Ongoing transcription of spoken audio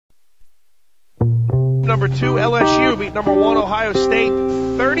number 2 LSU beat number 1 Ohio State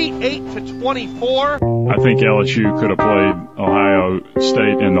 38-24. I think LSU could have played Ohio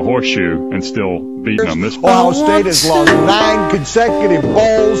State in the horseshoe and still beaten them. Ohio State has lost 9 consecutive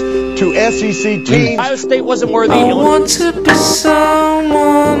bowls to SEC teams. Ohio State wasn't worthy. I want to be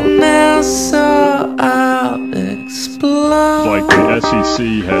someone else, so I'll explode. Like the SEC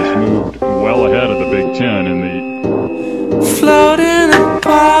has moved well ahead of the Big Ten in the floating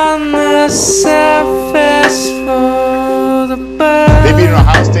upon the surface for the birds. They beat an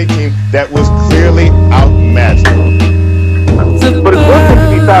Ohio State team that was clearly outmatched. But it's one thing to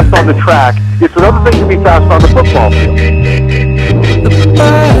be fast on the track, it's another thing to be fast on the football field.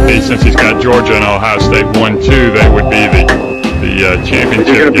 Since he's got Georgia and Ohio State 1-2, that would be the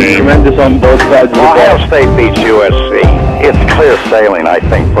championship game. Tremendous on both sides of the ball. Ohio State beats USC. It's clear sailing, I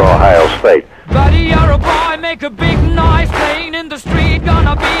think, for Ohio State. Buddy, you're a boy, make a big noise, playing in the street,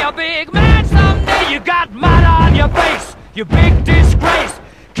 gonna be a big man someday. You got mud on your face, you big disgrace,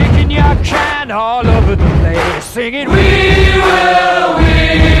 kicking your can all over the place, singing, we will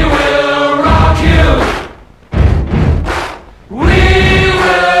rock you. We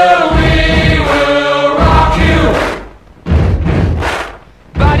will rock you.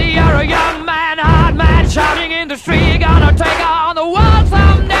 Buddy, you're a young man, hard man, shouting in the street, gonna take on the world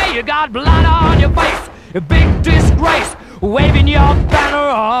someday. You got blood on your face, a big disgrace, waving your banner